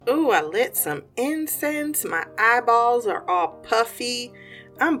Ooh, I lit some incense. My eyeballs are all puffy.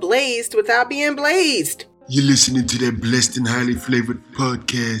 I'm blazed without being blazed. You're listening to that blessed and highly flavored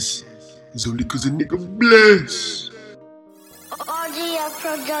podcast. It's only cause a nigga blessed. RGF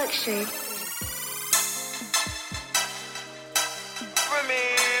Production. For me,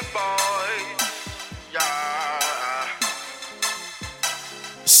 boys, yeah.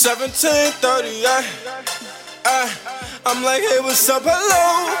 17:38. I'm like, hey, what's up,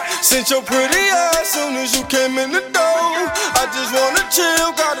 hello? Sent your pretty ass soon as you came in the door. I just wanna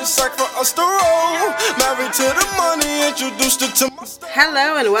chill, got a sack for us to roll. Married to the money, introduced it to my...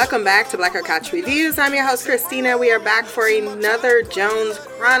 Hello and welcome back to Black Girl Couch Reviews. I'm your host, Christina. We are back for another Jones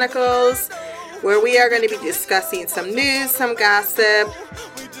Chronicles, where we are going to be discussing some news, some gossip,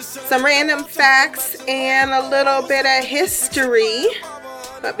 some random facts, and a little bit of history.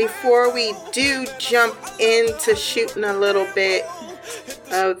 But before we do jump into shooting a little bit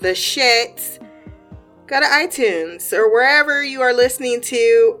of the shit, go to iTunes or wherever you are listening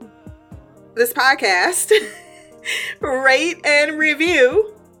to this podcast. Rate and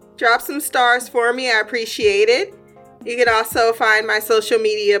review. Drop some stars for me. I appreciate it. You can also find my social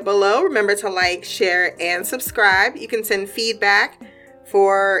media below. Remember to like, share, and subscribe. You can send feedback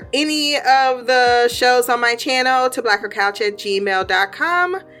for any of the shows on my channel to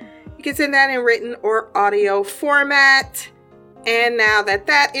blackgirlcouch@gmail.com. You can send that in written or audio format. And now that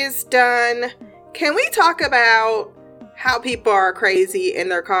that is done, can we talk about how people are crazy in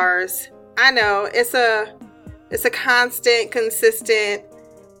their cars? I know it's a constant, consistent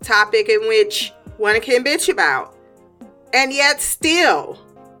topic in which one can bitch about. And yet still,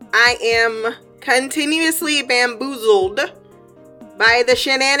 I am continuously bamboozled by the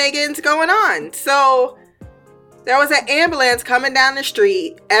shenanigans going on. So there was an ambulance coming down the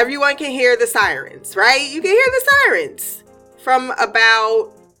street. Everyone can hear the sirens, right? You can hear the sirens from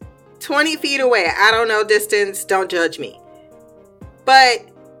about 20 feet away. I don't know distance. Don't judge me. But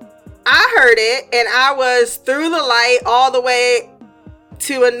I heard it and I was through the light all the way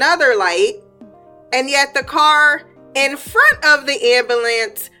to another light. And yet the car in front of the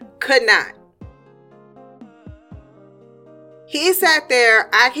ambulance could not. He sat there,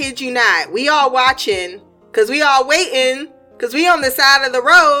 I kid you not, we all watching, because we all waiting, because we on the side of the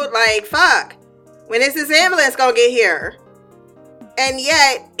road, like, fuck, when is this ambulance gonna get here? And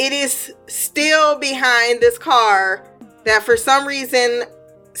yet, it is still behind this car that for some reason,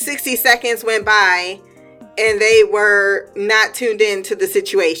 60 seconds went by, and they were not tuned in to the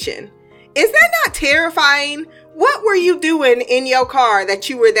situation. Is that not terrifying? What were you doing in your car that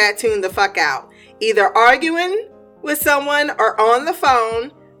you were that tuned the fuck out? Either arguing with someone or on the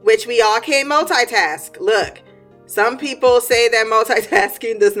phone, which we all can multitask. Look, some people say that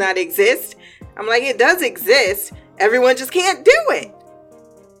multitasking does not exist. I'm like, it does exist. Everyone just can't do it.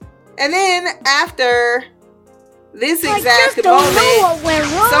 And then after this exact moment,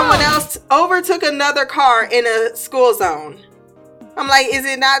 someone else overtook another car in a school zone. I'm like, is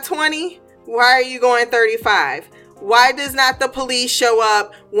it not 20? Why are you going 35? Why does not the police show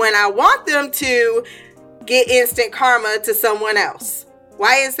up when I want them to get instant karma to someone else?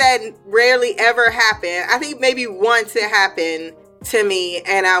 Why is that rarely ever happen? I think maybe once it happened to me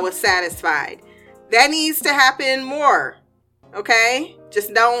and I was satisfied. That needs to happen more. Okay?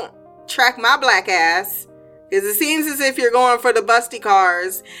 Just don't track my black ass. Because it seems as if you're going for the busty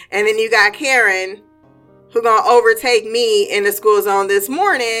cars and then you got Karen who gonna overtake me in the school zone this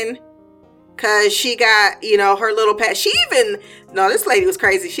morning because she got, her little pet. This lady was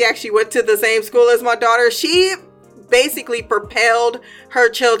crazy. She actually went to the same school as my daughter. She basically propelled her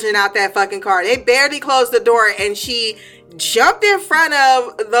children out that fucking car. They barely closed the door and she jumped in front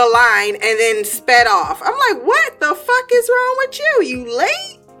of the line and then sped off. I'm like, what the fuck is wrong with you? You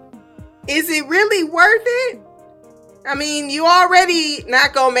late? Is it really worth it? I mean, you already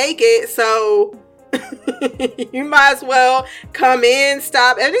not gonna make it, so you might as well come in,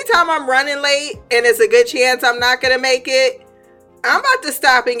 stop. Anytime I'm running late and it's a good chance I'm not gonna make it, I'm about to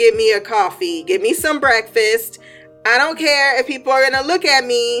stop and get me a coffee, get me some breakfast. I don't care if people are gonna look at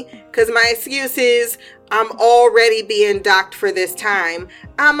me because my excuse is I'm already being docked for this time.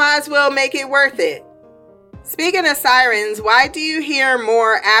 I might as well make it worth it. Speaking of sirens, why do you hear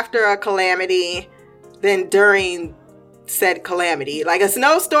more after a calamity than during said calamity? Like a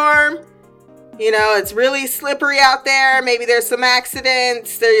snowstorm, it's really slippery out there. Maybe there's some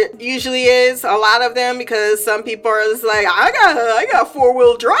accidents. There usually is a lot of them because some people are just like, I got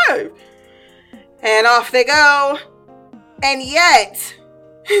 4-wheel drive. And off they go. And yet,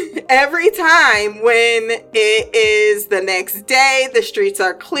 every time when it is the next day, the streets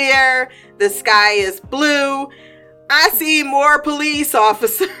are clear, the sky is blue, I see more police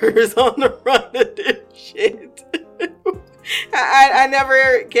officers on the run of this shit. I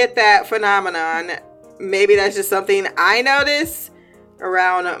never get that phenomenon. Maybe that's just something I notice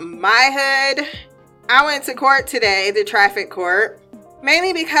around my hood. I went to court today, the traffic court,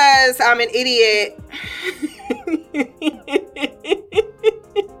 mainly because I'm an idiot.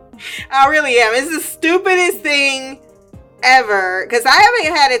 I really am. It's the stupidest thing ever, because I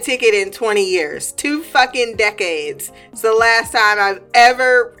haven't had a ticket in 20 years. 2 fucking decades. It's the last time I've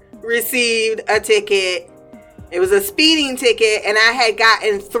ever received a ticket. It was a speeding ticket, and I had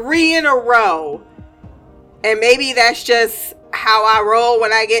gotten 3 in a row. And maybe that's just how I roll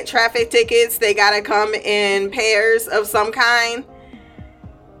when I get traffic tickets. They gotta come in pairs of some kind.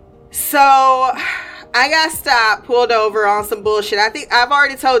 So I got stopped, pulled over on some bullshit. I think I've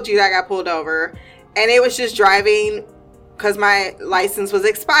already told you that I got pulled over, and it was just driving because my license was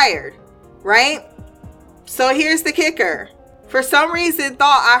expired, right? So here's the kicker. For some reason,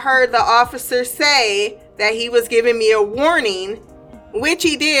 thought I heard the officer say that he was giving me a warning, which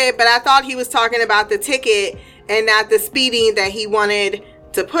he did, but I thought he was talking about the ticket and not the speeding that he wanted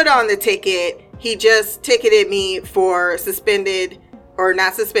to put on the ticket. He just ticketed me for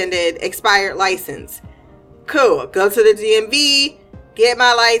expired license. Cool. Go to the DMV, get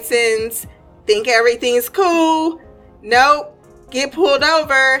my license, think everything's cool. Nope. Get pulled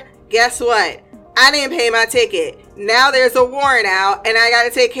over. Guess what? I didn't pay my ticket. Now there's a warrant out, and I got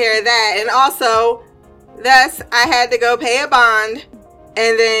to take care of that. And also, thus, I had to go pay a bond.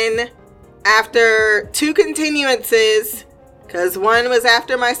 And then after 2 continuances, because one was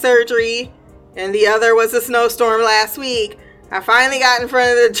after my surgery and the other was a snowstorm last week, I finally got in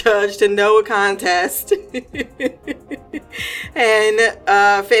front of the judge to no contest and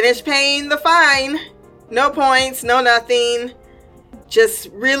finished paying the fine. No points, no nothing. Just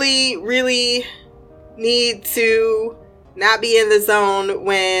really, really need to not be in the zone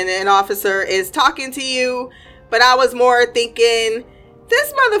when an officer is talking to you. But I was more thinking,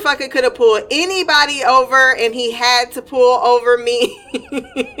 this motherfucker could have pulled anybody over, and he had to pull over me.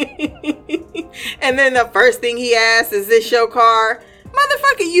 And then the first thing he asked, is this your car?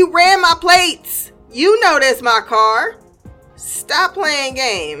 Motherfucker, you ran my plates. You know that's my car. Stop playing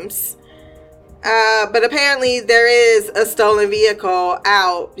games. But apparently there is a stolen vehicle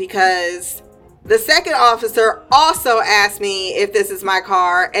out, because the second officer also asked me if this is my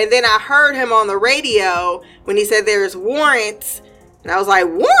car. And then I heard him on the radio when he said there's warrants. And I was like,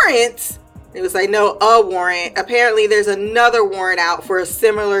 warrants? It was like, no, a warrant. Apparently there's another warrant out for a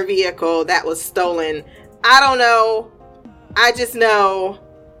similar vehicle that was stolen. I don't know. I just know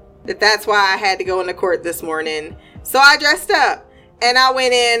that that's why I had to go into court this morning. So I dressed up and I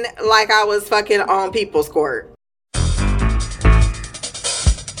went in like I was fucking on people's court.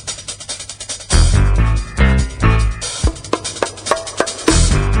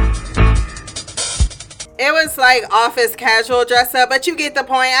 It was like office casual dress up, but you get the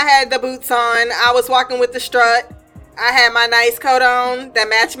point. I had the boots on. I was walking with the strut. I had my nice coat on that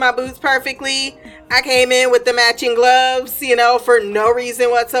matched my boots perfectly. I came in with the matching gloves, for no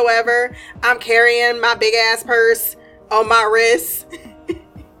reason whatsoever. I'm carrying my big ass purse on my wrist.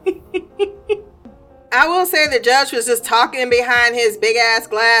 I will say the judge was just talking behind his big ass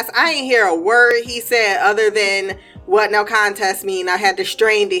glass. I ain't hear a word he said other than what no contest mean. I had to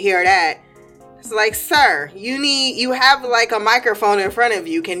strain to hear that. It's like, sir, you have like a microphone in front of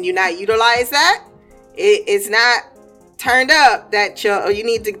you. Can you not utilize that? It's not turned up. That you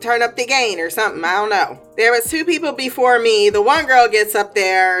need to turn up the gain or something. I don't know. There was 2 people before me. The one girl gets up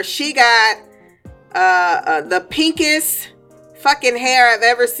there. She got the pinkest fucking hair I've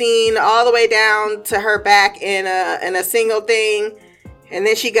ever seen, all the way down to her back in a single thing. And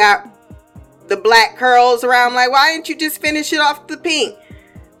then she got the black curls around. Like, why didn't you just finish it off the pink?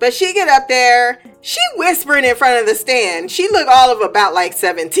 But she get up there, she whispering in front of the stand. She look all of about like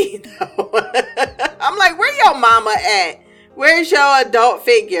 17 though. I'm like, where your mama at? Where's your adult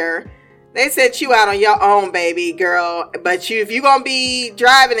figure? They said you out on your own, baby girl. But if you gonna be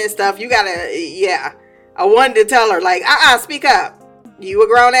driving and stuff, you gotta, yeah. I wanted to tell her, like, speak up. You a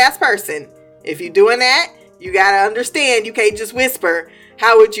grown ass person. If you doing that, you gotta understand. You can't just whisper.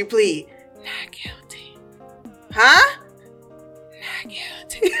 How would you plead? Not guilty. Huh? Not guilty.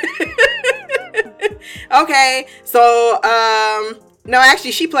 Okay, so no,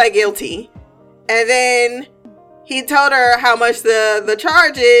 actually she pled guilty, and then he told her how much the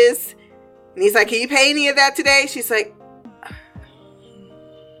charge is, and he's like, can you pay any of that today? She's like,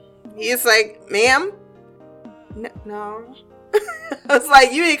 he's like, ma'am, no. I was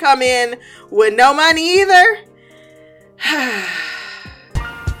like, you didn't come in with no money either.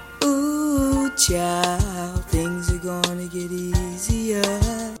 Ooh, child, things are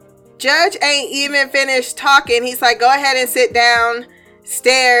Judge ain't even finished talking. He's like, go ahead and sit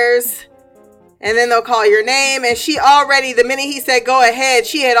downstairs, and then they'll call your name. And she already, the minute he said go ahead,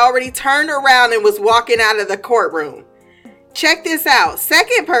 she had already turned around and was walking out of the courtroom. Check this out.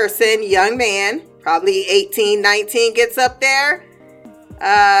 Second person, young man, probably 18, 19, gets up there.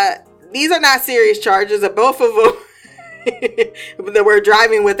 These are not serious charges. Both of them that were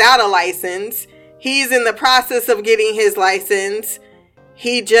driving without a license. He's in the process of getting his license.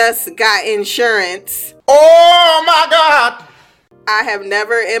 He just got insurance. Oh my God! I have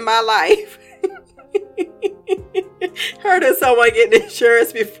never in my life heard of someone getting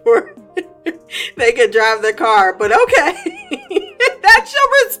insurance before they could drive the car. But okay, that's your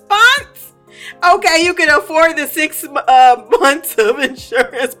response? Okay, you can afford the 6 months of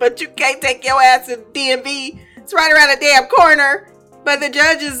insurance, but you can't take your ass to DMV. It's right around the damn corner. But the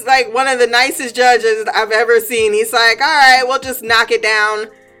judge is like one of the nicest judges I've ever seen. He's like, all right, we'll just knock it down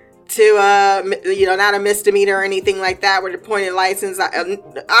to, not a misdemeanor or anything like that with a pointed license.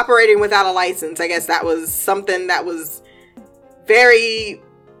 Operating without a license, I guess that was something that was very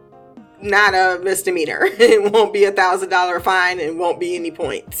not a misdemeanor. It won't be $1,000 fine and won't be any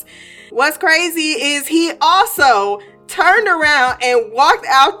points. What's crazy is he also turned around and walked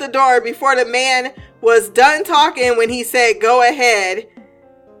out the door before the man was done talking when he said, go ahead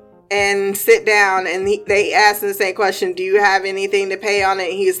and sit down. And they asked him the same question, do you have anything to pay on it?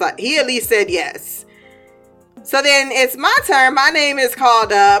 And he's like, he at least said yes. So then it's my turn. My name is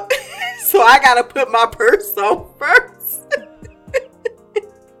called up. So I got to put my purse on first.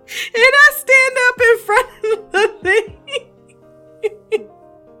 And I stand up in front of the thing.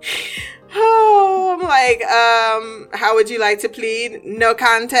 Oh, I'm like, how would you like to plead? No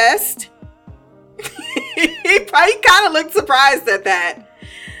contest. He kind of looked surprised at that.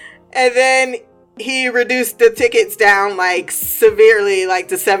 And then he reduced the tickets down like severely, like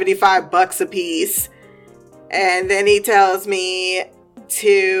to $75 a piece. And then he tells me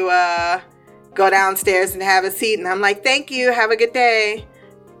to go downstairs and have a seat. And I'm like, thank you. Have a good day.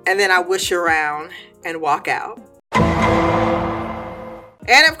 And then I whoosh around and walk out.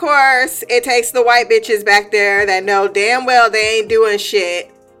 And of course, it takes the white bitches back there that know damn well they ain't doing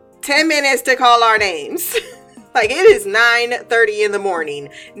shit 10 minutes to call our names. Like, it is 9:30 in the morning.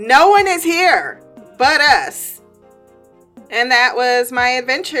 No one is here but us. And that was my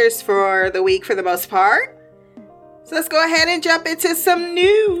adventures for the week for the most part. So let's go ahead and jump into some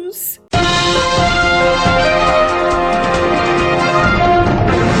news.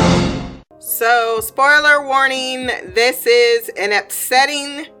 So, spoiler warning, this is an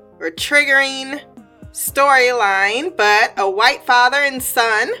upsetting or triggering storyline, but a white father and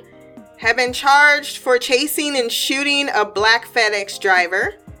son have been charged for chasing and shooting a black FedEx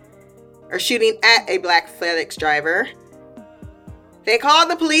driver, or shooting at a black FedEx driver. They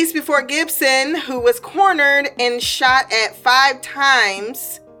called the police before Gibson, who was cornered and shot at 5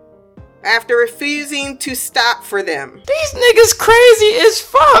 times after refusing to stop for them. These niggas crazy as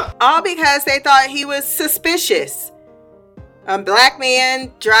fuck. All because they thought he was suspicious. A black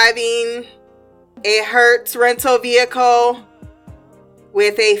man driving a Hertz rental vehicle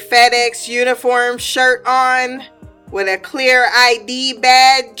with a FedEx uniform shirt on with a clear ID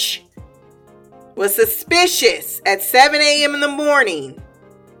badge was suspicious at 7 a.m. in the morning.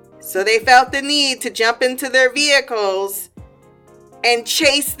 So they felt the need to jump into their vehicles and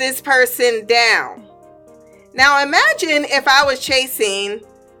chase this person down. Now imagine if I was chasing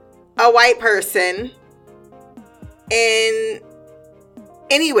a white person in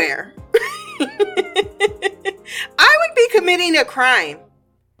anywhere. I would be committing a crime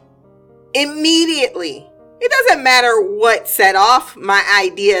immediately. It doesn't matter what set off my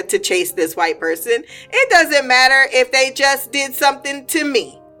idea to chase this white person. It doesn't matter if they just did something to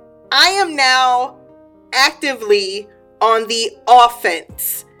me. I am now actively on the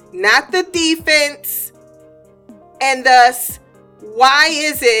offense, not the defense. And thus, why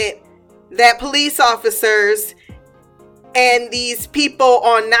is it that police officers and these people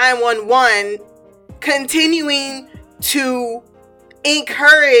on 911 continuing to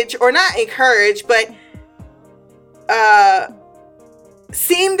encourage, or not encourage, but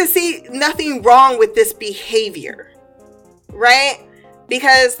seem to see nothing wrong with this behavior, right?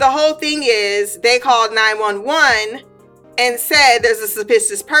 Because the whole thing is they called 911 and said there's a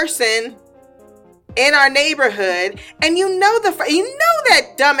suspicious person in our neighborhood, and you know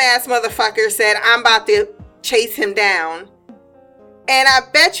that dumbass motherfucker said, I'm about to chase him down. And I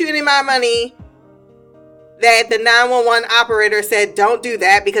bet you any my money that the 911 operator said, don't do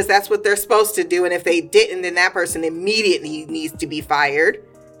that, because that's what they're supposed to do. And if they didn't, then that person immediately needs to be fired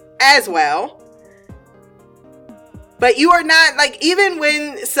as well. But you are not, like, even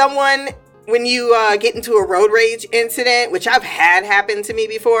when you get into a road rage incident, which I've had happen to me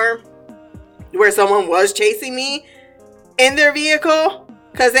before, where someone was chasing me in their vehicle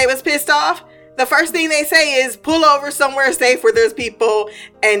because they was pissed off, the first thing they say is pull over somewhere safe where there's people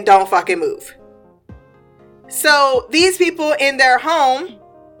and don't fucking move. So these people in their home,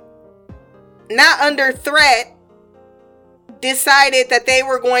 not under threat, decided that they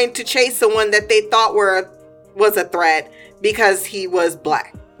were going to chase someone that they thought was a threat because he was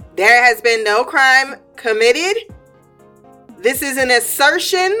black. There has been no crime committed. This is an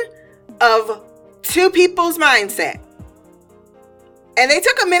assertion of two people's mindset. And they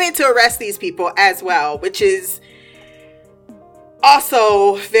took a minute to arrest these people as well, which is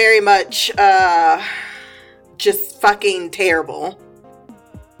also very much just fucking terrible.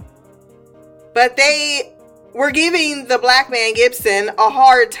 But they were giving the black man Gibson a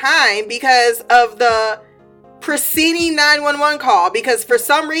hard time because of the preceding 911 call, because for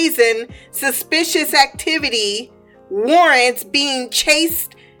some reason suspicious activity warrants being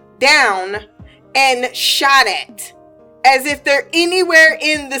chased down and shot at, as if they're anywhere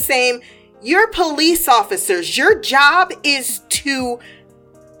in the same. You're police officers. Your job is to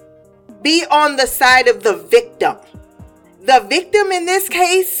be on the side of the victim. The victim in this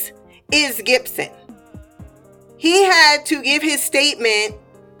case is Gibson. He had to give his statement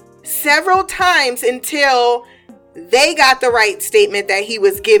several times until they got the right statement that he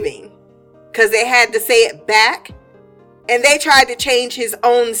was giving, because they had to say it back, and they tried to change his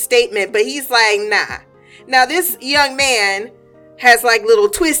own statement, but he's like, nah. Now this young man has like little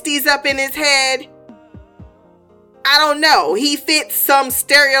twisties up in his head. I don't know. He fits some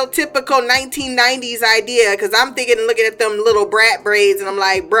stereotypical 1990s idea, because I'm thinking, looking at them little brat braids, and I'm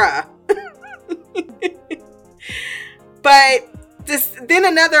like, bruh. But then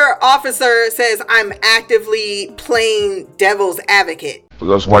another officer says, I'm actively playing devil's advocate.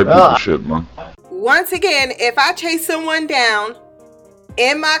 That's white people shit, man. Once again, if I chase someone down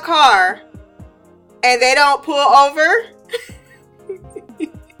in my car and they don't pull over,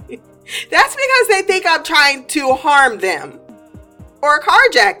 that's because they think I'm trying to harm them or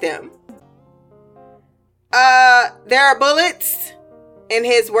carjack them. There are bullets in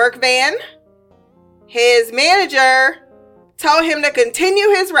his work van. His manager told him to continue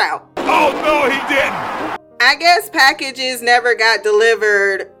his route. Oh, no, he didn't. I guess packages never got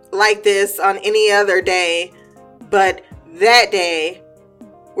delivered like this on any other day, but that day,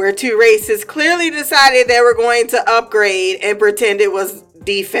 where two racists clearly decided they were going to upgrade and pretend it was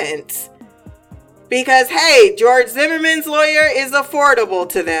defense. Because, hey, George Zimmerman's lawyer is affordable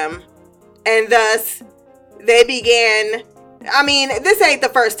to them. And thus, they began... I mean, this ain't the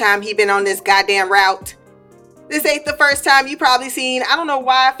first time he been on this goddamn route. This ain't the first time. You probably seen, I don't know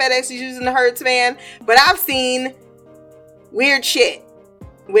why FedEx is using the Hertz van, but I've seen weird shit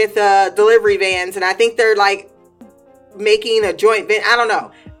with delivery vans, and I think they're like making a joint van. I don't know,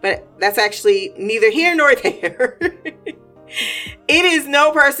 but that's actually neither here nor there. It is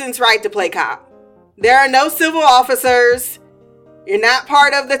no person's right to play cop. There are no civil officers. You're not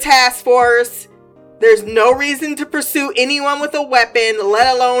part of the task force. There's no reason to pursue anyone with a weapon,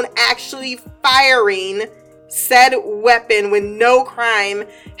 let alone actually firing said weapon when no crime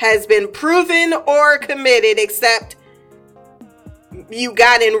has been proven or committed, except you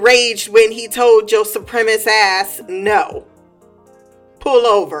got enraged when he told your supremacist ass no. Pull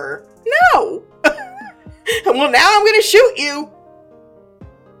over. No. Well, now I'm gonna shoot you.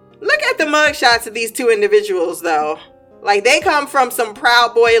 Look at the mugshots of these two individuals, though. Like, they come from some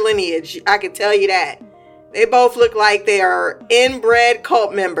Proud Boy lineage, I can tell you that. They both look like they are inbred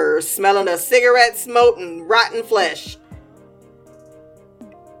cult members, smelling of cigarette smoke and rotten flesh.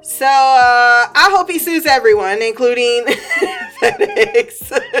 So, I hope he sues everyone, including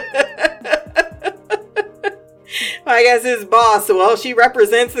FedEx. I guess his boss, well, she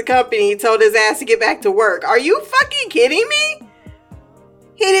represents the company, he told his ass to get back to work. Are you fucking kidding me?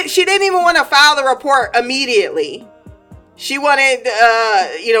 She didn't even want to file the report immediately. She wanted,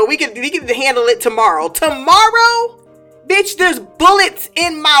 we could handle it tomorrow. Tomorrow? Bitch, there's bullets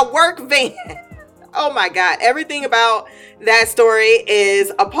in my work van. Oh my God. Everything about that story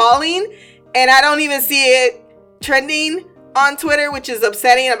is appalling. And I don't even see it trending on Twitter, which is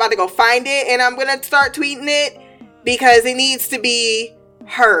upsetting. I'm about to go find it and I'm going to start tweeting it because it needs to be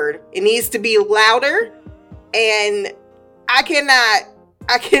heard. It needs to be louder. And I cannot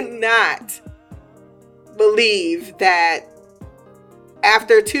believe that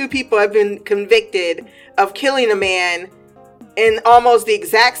after two people have been convicted of killing a man in almost the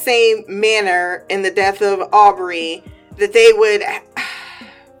exact same manner in the death of Aubrey, that they would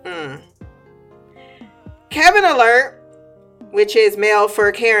Kevin Alert, which is male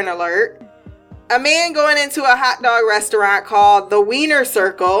for Karen Alert. A man going into a hot dog restaurant called the Wiener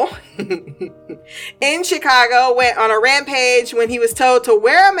Circle in Chicago went on a rampage when he was told to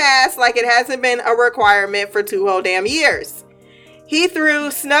wear a mask like it hasn't been a requirement for 2 whole damn years. He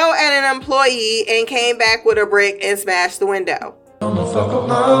threw snow at an employee and came back with a brick and smashed the window. I'ma fuck up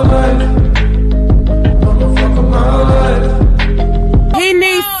my life. I'ma fuck up my life. He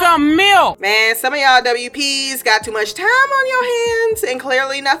needs some milk. Man, some of y'all WPs got too much time on your hands and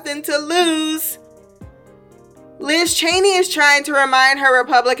clearly nothing to lose. Liz Cheney is trying to remind her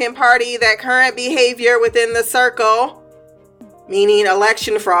Republican Party that current behavior within the circle, meaning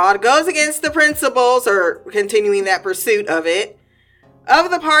election fraud, goes against the principles, or continuing that pursuit of it, of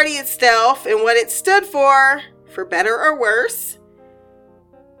the party itself and what it stood for better or worse.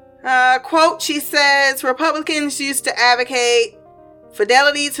 Quote, she says, Republicans used to advocate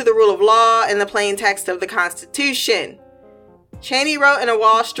fidelity to the rule of law and the plain text of the Constitution. Cheney wrote in a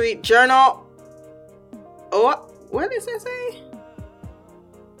Wall Street Journal, what does that say?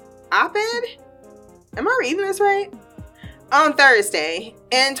 Op-ed? Am I reading this right? On Thursday,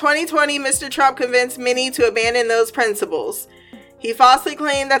 in 2020, Mr. Trump convinced many to abandon those principles. He falsely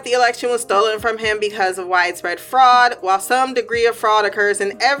claimed that the election was stolen from him because of widespread fraud. While some degree of fraud occurs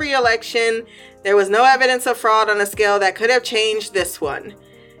in every election, there was no evidence of fraud on a scale that could have changed this one.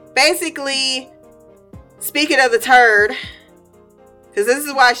 Basically, speaking of the turd, because this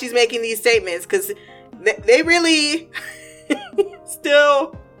is why she's making these statements, because they really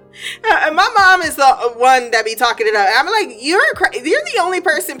still... my mom is the one that be talking it up. I'm like, you're the only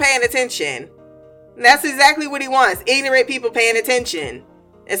person paying attention. And that's exactly what he wants. Ignorant people paying attention.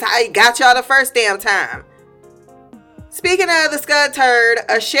 It's how he got y'all the first damn time. Speaking of the scud turd,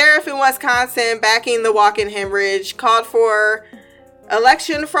 a sheriff in Wisconsin backing the walk-in hemorrhage called for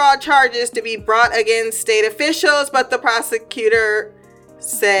election fraud charges to be brought against state officials, but the prosecutor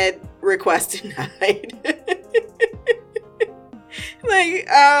said request denied.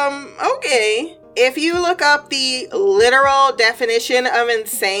 Okay. If you look up the literal definition of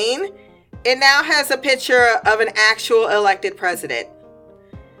insane, it now has a picture of an actual elected president.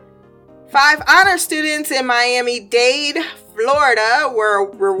 5 honor students in Miami-Dade, Florida were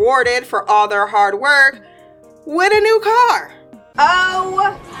rewarded for all their hard work with a new car. Oh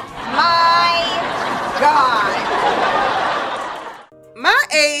my God. My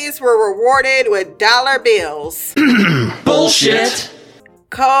A's were rewarded with dollar bills. Bullshit.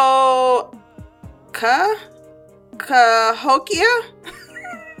 Cahokia?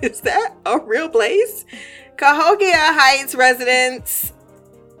 Is that a real place? Cahokia Heights residents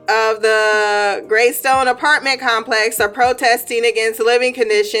of the Greystone apartment complex are protesting against living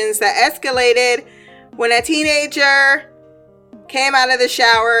conditions that escalated when a teenager came out of the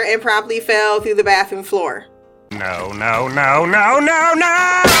shower and promptly fell through the bathroom floor. No.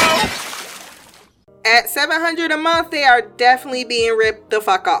 At $700 a month, they are definitely being ripped the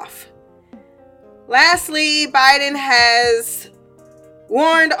fuck off. Lastly, Biden has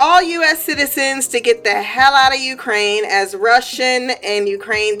warned all U.S. citizens to get the hell out of Ukraine as Russian and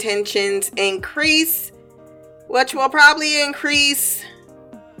Ukraine tensions increase, which will probably increase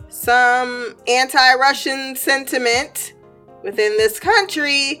some anti-Russian sentiment within this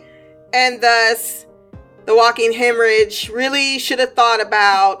country, and thus the walking hemorrhage really should have thought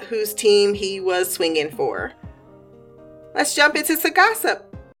about whose team he was swinging for. Let's jump into some gossip.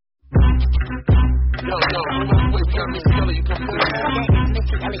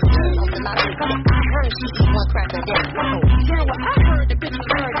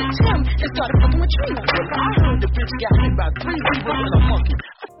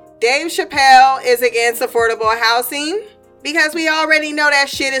 Dave Chappelle is against affordable housing because we already know that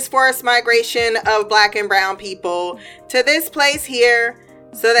shit is forced migration of black and brown people to this place here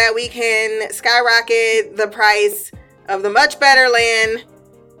so that we can skyrocket the price of the much better land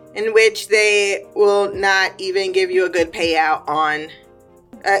in which they will not even give you a good payout on.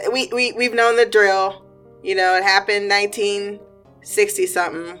 We've known the drill. You know, it happened 1960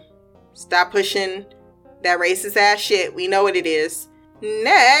 something. Stop pushing that racist ass shit. We know what it is.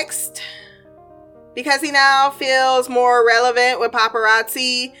 Next, because he now feels more relevant with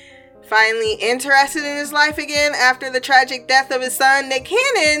paparazzi finally interested in his life again after the tragic death of his son, Nick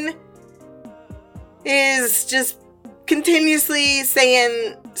Cannon is just continuously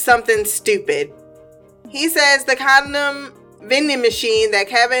saying something stupid. He says the condom vending machine that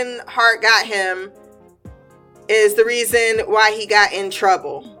Kevin Hart got him is the reason why he got in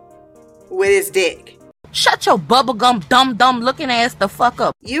trouble with his dick. Shut your bubblegum dumb looking ass the fuck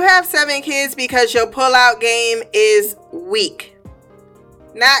up. You have 7 kids because your pullout game is weak.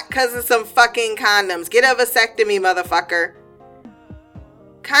 Not because of some fucking condoms. Get a vasectomy, motherfucker.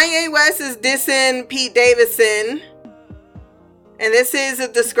 Kanye West is dissing Pete Davidson. And this is a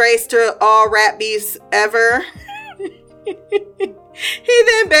disgrace to all rap beefs ever. He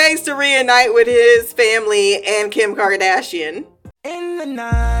then begs to reunite with his family and Kim Kardashian. In the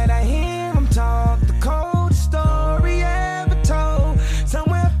night, I hear him talk, the coldest story ever told.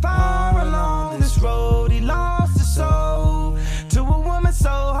 Somewhere far along this road, he lost his soul to a woman so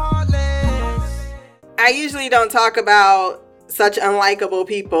heartless. I usually don't talk about such unlikable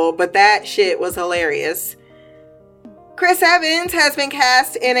people, but that shit was hilarious. Chris Evans has been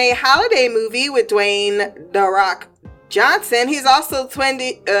cast in a holiday movie with Dwayne "The Rock" Johnson. He's also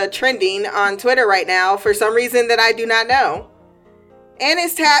trending on Twitter right now for some reason that I do not know. And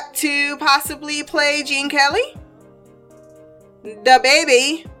is tapped to possibly play Gene Kelly. The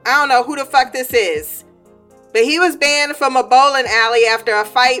baby, I don't know who the fuck this is, but he was banned from a bowling alley after a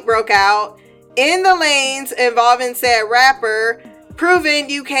fight broke out in the lanes involving said rapper, proving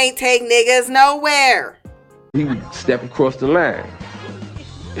you can't take niggas nowhere. He would step across the line.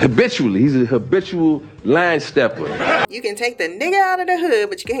 Habitually, he's a habitual line stepper. You can take the nigga out of the hood,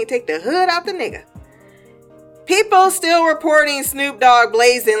 but you can't take the hood out the nigga. People still reporting Snoop Dogg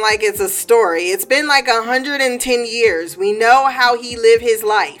blazing like it's a story. It's been like 110 years. We know how he lived his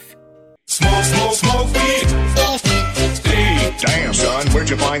life. Smoke, smoke, smoke weed. Hey, damn, son, where'd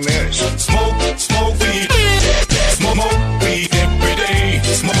you find this? Smoke, smoke weed. Smoke weed every day.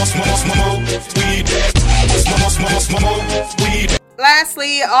 Smoke, smoke, smoke weed. Smoke, smoke, smoke weed.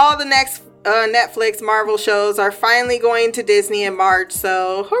 Lastly, all the next Netflix Marvel shows are finally going to Disney in March,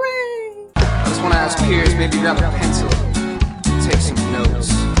 so hooray! I just want to ask Piers, maybe grab a pencil, take some notes.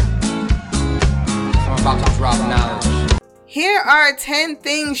 I'm about to drop knowledge. Here are 10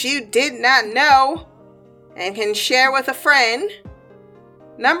 things you did not know and can share with a friend.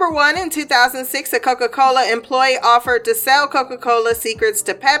 Number 1, in 2006, a Coca-Cola employee offered to sell Coca-Cola secrets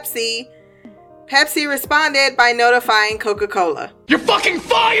to Pepsi. Pepsi responded by notifying Coca-Cola. You're fucking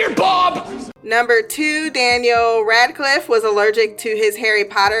fired, Bob! Number 2, Daniel Radcliffe was allergic to his Harry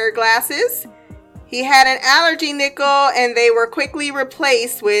Potter glasses. He had an allergy nickel and they were quickly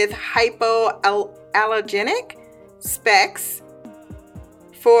replaced with hypoallergenic specs.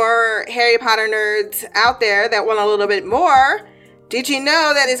 For Harry Potter nerds out there that want a little bit more, did you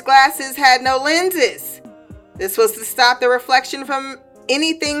know that his glasses had no lenses? This was to stop the reflection from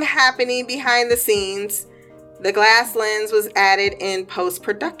anything happening behind the scenes. The glass lens was added in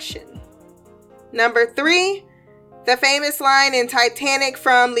post-production. Number 3, the famous line in Titanic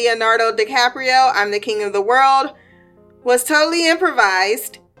from Leonardo DiCaprio, "I'm the king of the world," was totally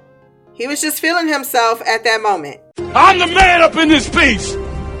improvised. He was just feeling himself at that moment. I'm the man up in this piece.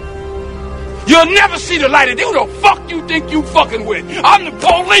 You'll never see the light of who the fuck you think you fucking with. I'm the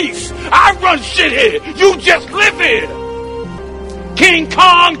police. I run shit here. You just live here. King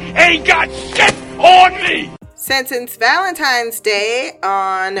Kong ain't got shit on me. Since it's Valentine's Day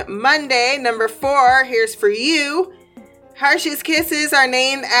on Monday, number 4, here's for you. Hershey's Kisses are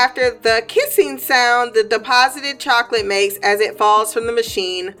named after the kissing sound the deposited chocolate makes as it falls from the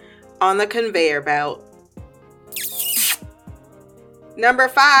machine on the conveyor belt. Number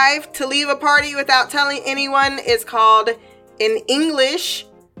 5, to leave a party without telling anyone is called, in English,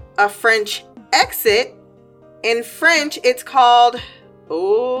 a French exit. In French, it's called,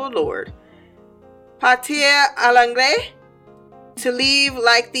 oh Lord, partir à l'anglais, to leave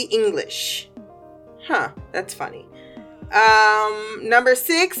like the English. Huh, that's funny. Number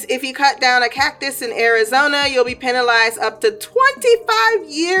 6, if you cut down a cactus in Arizona, you'll be penalized up to 25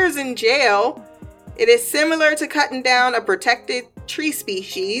 years in jail. It is similar to cutting down a protected tree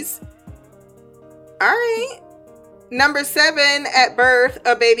species. All right. Number 7, at birth,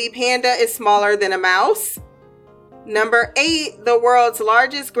 a baby panda is smaller than a mouse. Number 8, the world's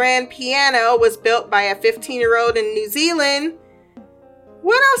largest grand piano was built by a 15-year-old in New Zealand.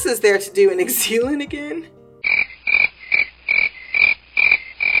 What else is there to do in New Zealand again?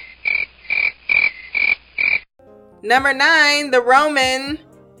 Number 9, the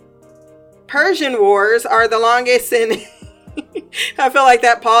Roman-Persian Wars are the longest in... I feel like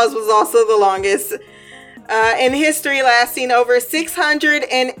that pause was also the longest in history, lasting over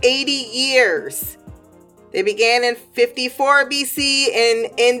 680 years. They began in 54 BC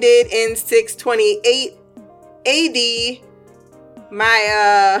and ended in 628 AD.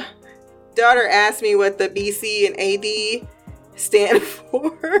 My daughter asked me what the BC and AD stand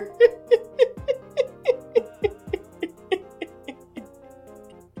for.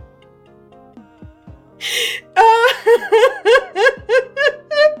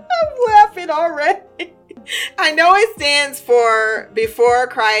 I'm laughing already. I know it stands stands for before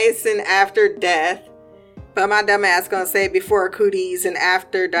Christ and after death. But my dumb ass gonna say before cooties and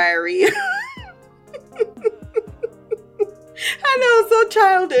after diarrhea. I know, so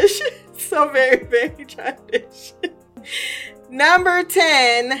childish. So very, very childish. Number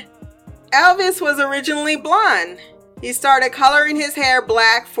 10. Elvis was originally blonde. He started coloring his hair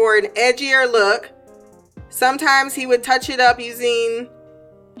black for an edgier look. Sometimes he would touch it up using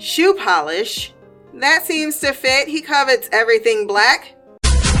shoe polish. That seems to fit. He covets everything black.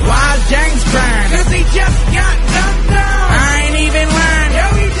 Why James crying? 'Cause he just got dumped down. I ain't even lying. Yo,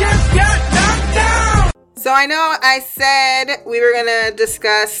 he just got dumped down. So I know I said we were going to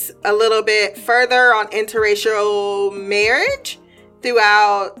discuss a little bit further on interracial marriage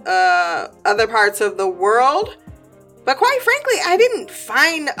throughout other parts of the world. But quite frankly, I didn't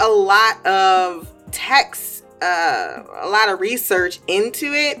find a lot of text, a lot of research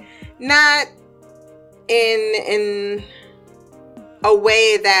into it. Not in a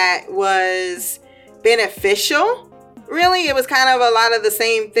way that was beneficial. Really, it was kind of a lot of the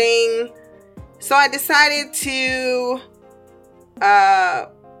same thing. So I decided to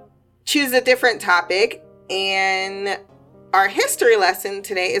choose a different topic, and our history lesson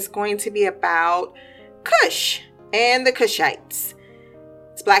today is going to be about Kush and the Kushites.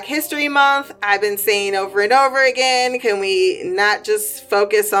 It's Black History Month. I've been saying over and over again, can we not just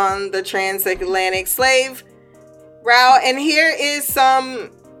focus on the transatlantic slave route? And here is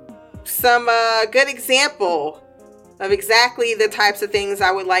some good example of exactly the types of things I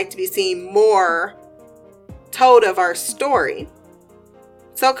would like to be seeing more told of our story.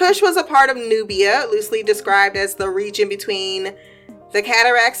 So Kush was a part of Nubia, loosely described as the region between the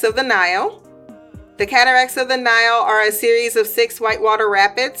cataracts of the Nile. The cataracts of the Nile are a series of 6 whitewater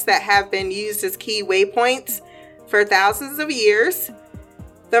rapids that have been used as key waypoints for thousands of years.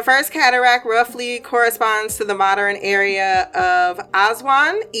 The first cataract roughly corresponds to the modern area of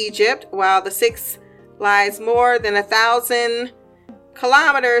Aswan, Egypt, while the 6th lies more than 1,000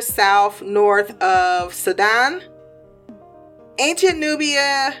 kilometers south north of Sudan. Ancient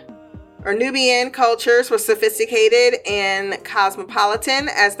Nubia or Nubian cultures were sophisticated and cosmopolitan,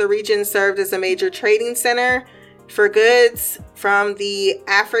 as the region served as a major trading center for goods from the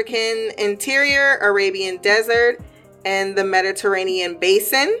African interior, Arabian desert, and the Mediterranean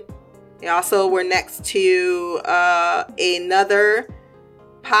basin. They also were next to another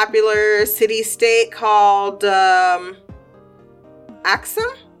popular city-state called Aksum,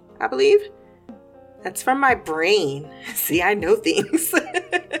 I believe. That's from my brain. See, I know things.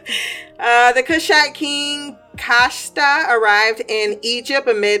 The Kushite king Kashta arrived in Egypt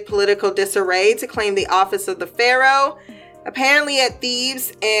amid political disarray to claim the office of the pharaoh, apparently at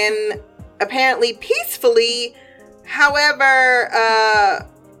Thebes and apparently peacefully. However,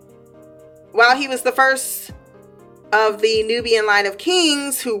 while he was the first of the Nubian line of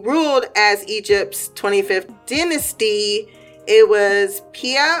kings who ruled as Egypt's 25th dynasty, it was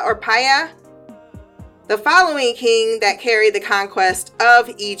Paya, the following king, that carried the conquest of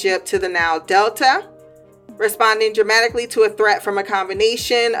Egypt to the Nile Delta, responding dramatically to a threat from a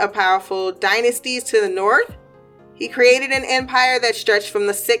combination of powerful dynasties to the north. He created an empire that stretched from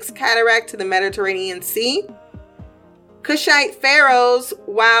the 6th cataract to the Mediterranean Sea. Kushite pharaohs,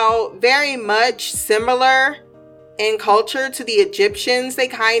 while very much similar in culture to the Egyptians,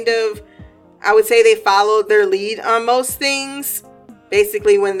 I would say they followed their lead on most things.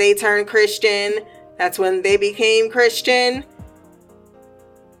 Basically, when they turned Christian, that's when they became Christian.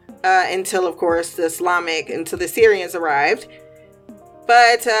 Until, of course, until the Syrians arrived.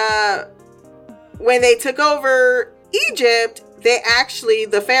 But when they took over Egypt,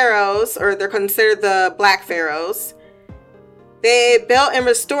 the pharaohs, or they're considered the Black pharaohs, they built and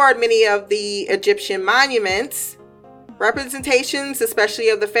restored many of the Egyptian monuments. Representations, especially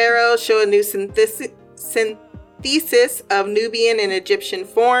of the pharaohs, show a new synthesis of Nubian and Egyptian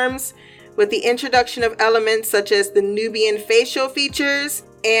forms, with the introduction of elements such as the Nubian facial features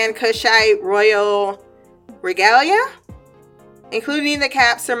and Kushite royal regalia, including the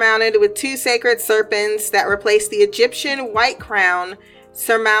cap surmounted with 2 sacred serpents that replaced the Egyptian white crown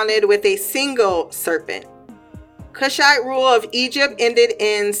surmounted with a single serpent. Kushite rule of Egypt ended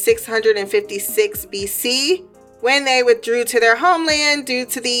in 656 BC, when they withdrew to their homeland due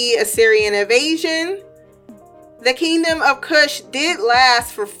to the Assyrian invasion. The kingdom of Kush did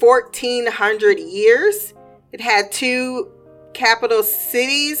last for 1,400 years. It had 2 capital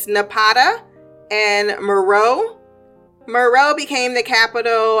cities, Napata and Meroe. Meroe became the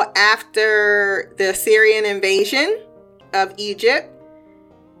capital after the Assyrian invasion of Egypt.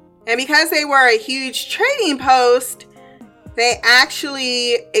 And because they were a huge trading post, They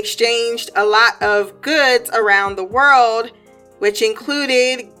actually exchanged a lot of goods around the world, which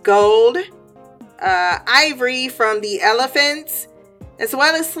included gold, ivory from the elephants, as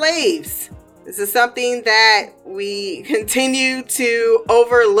well as slaves. This is something that we continue to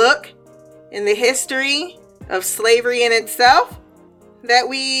overlook in the history of slavery in itself, that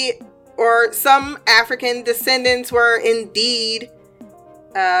we, or some African descendants, were indeed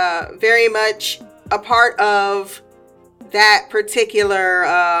very much a part of that particular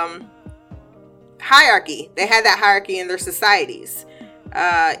hierarchy. They had that hierarchy in their societies.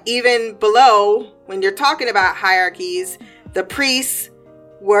 Even below, when you're talking about hierarchies, the priests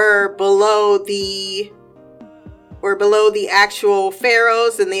were below the actual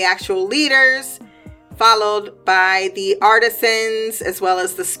pharaohs and the actual leaders, followed by the artisans as well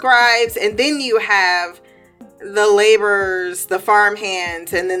as the scribes, and then you have the laborers, the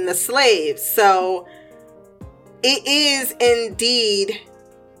farmhands, and then the slaves. So it is indeed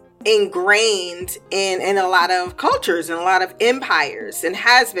ingrained in a lot of cultures and a lot of empires, and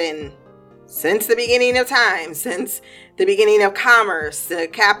has been since the beginning of time, since the beginning of commerce,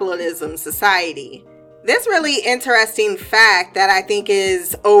 capitalism, society. This really interesting fact that I think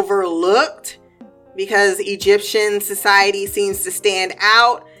is overlooked, because Egyptian society seems to stand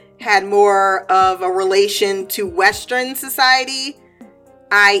out, had more of a relation to Western society,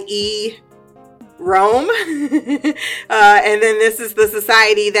 i.e. Rome. And then this is the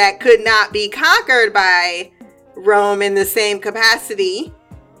society that could not be conquered by Rome in the same capacity.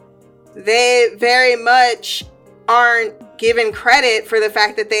 They very much aren't given credit for the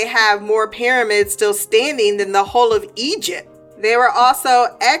fact that they have more pyramids still standing than the whole of Egypt. They were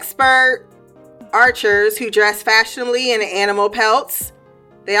also expert archers who dressed fashionably in animal pelts.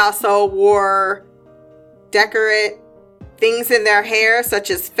 They also wore decorate things in their hair,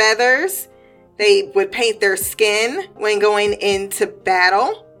 such as feathers. They would paint their skin when going into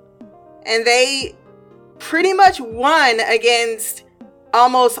battle. And they pretty much won against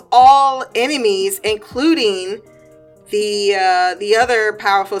almost all enemies, including the other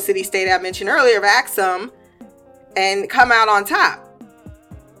powerful city-state I mentioned earlier of Axum, and come out on top.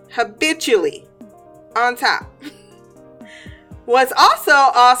 Habitually on top. What's also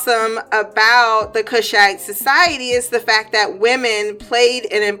awesome about the Kushite society is the fact that women played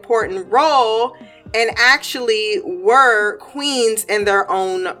an important role and actually were queens in their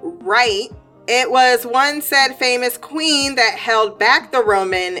own right. It was one said famous queen that held back the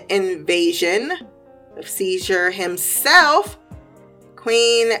Roman invasion of Caesar himself,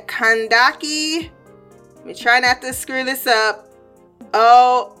 Queen Kandake. Let me try not to screw this up.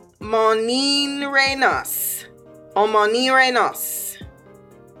 Omonirenos.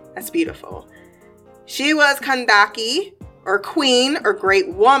 That's beautiful. She was Kandake, or queen, or great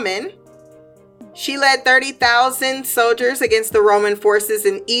woman. She led 30,000 soldiers against the Roman forces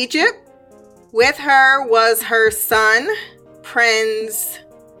in Egypt. With her was her son, Prince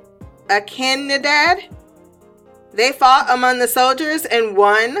Akinadad. They fought among the soldiers and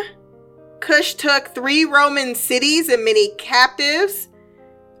won. Kush took 3 Roman cities and many captives.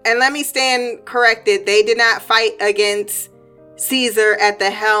 And let me stand corrected, they did not fight against Caesar at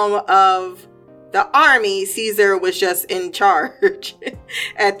the helm of the army. Caesar was just in charge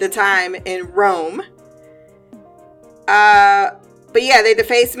at the time in Rome. But yeah, they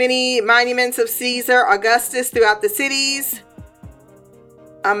defaced many monuments of Caesar Augustus throughout the cities.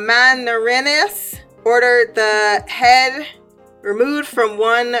 Amanirenas ordered the head removed from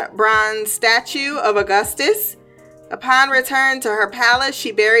one bronze statue of Augustus. Upon return to her palace,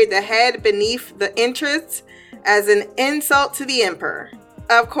 she buried the head beneath the entrance as an insult to the emperor.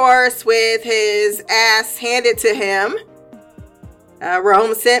 Of course, with his ass handed to him,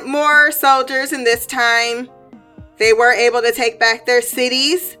 Rome sent more soldiers, and this time they were able to take back their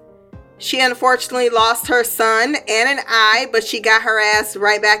cities. She unfortunately lost her son and an eye, but she got her ass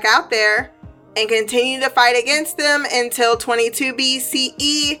right back out there and continued to fight against them until 22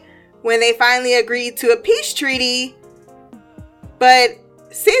 BCE, when they finally agreed to a peace treaty. But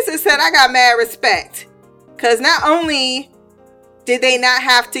Caesar said, I got mad respect, because not only did they not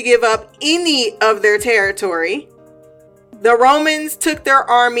have to give up any of their territory, the Romans took their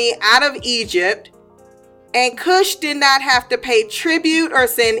army out of Egypt, and Kush did not have to pay tribute or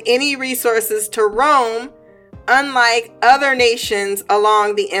send any resources to Rome, unlike other nations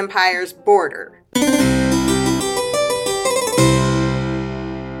along the empire's border.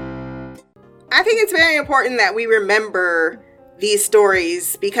 I think it's very important that we remember these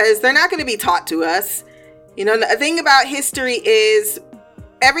stories, because they're not going to be taught to us. You know, the thing about history is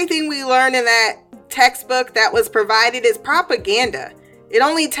everything we learn in that textbook that was provided is propaganda. It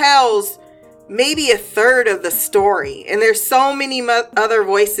only tells maybe a third of the story. And there's so many other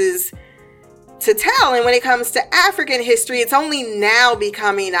voices to tell. And when it comes to African history, it's only now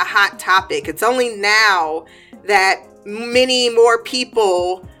becoming a hot topic. It's only now that many more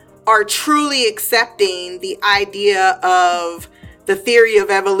people are truly accepting the idea of the theory of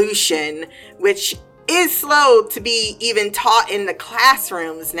evolution, which is slow to be even taught in the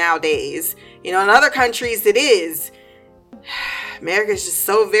classrooms nowadays. You know, in other countries it is. America is just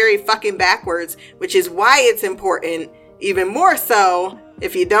so very fucking backwards, which is why it's important, even more so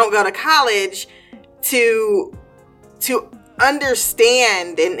if you don't go to college, to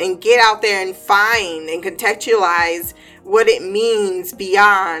understand and get out there and find and contextualize what it means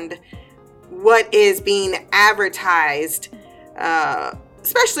beyond what is being advertised,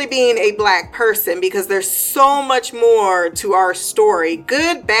 especially being a Black person, because there's so much more to our story.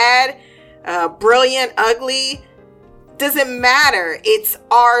 Good, bad, brilliant, ugly, doesn't matter. It's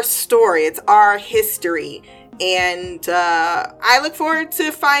our story. It's our history. And I look forward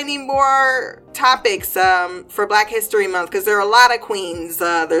to finding more topics for Black History Month, because there are a lot of queens.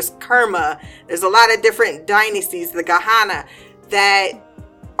 There's Kerma. There's a lot of different dynasties, the Gahana, that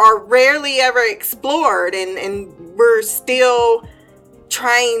are rarely ever explored. And we're still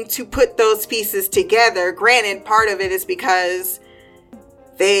trying to put those pieces together. Granted, part of it is because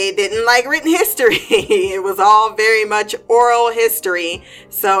they didn't like written history. It was all very much oral history.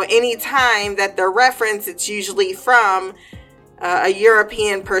 So anytime that they're referenced, it's usually from a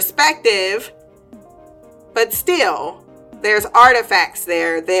European perspective. But still, there's artifacts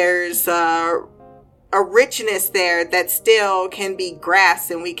there. There's a richness there that still can be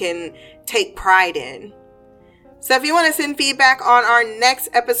grasped and we can take pride in. So if you want to send feedback on our next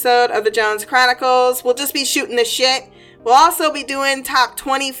episode of the Jones Chronicles, we'll just be shooting the shit. We'll also be doing top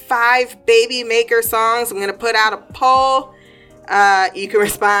 25 baby maker songs. I'm going to put out a poll. You can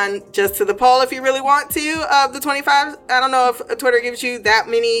respond just to the poll if you really want to of the 25. I don't know if Twitter gives you that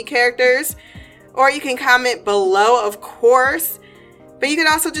many characters. Or you can comment below, of course. But you can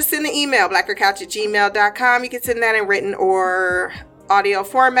also just send an email, blackercouch@gmail.com. You can send that in written or audio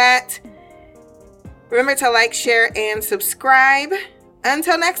format. Remember to like, share, and subscribe.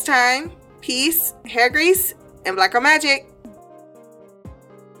 Until next time, peace, hair grease, and Black Girl Magic.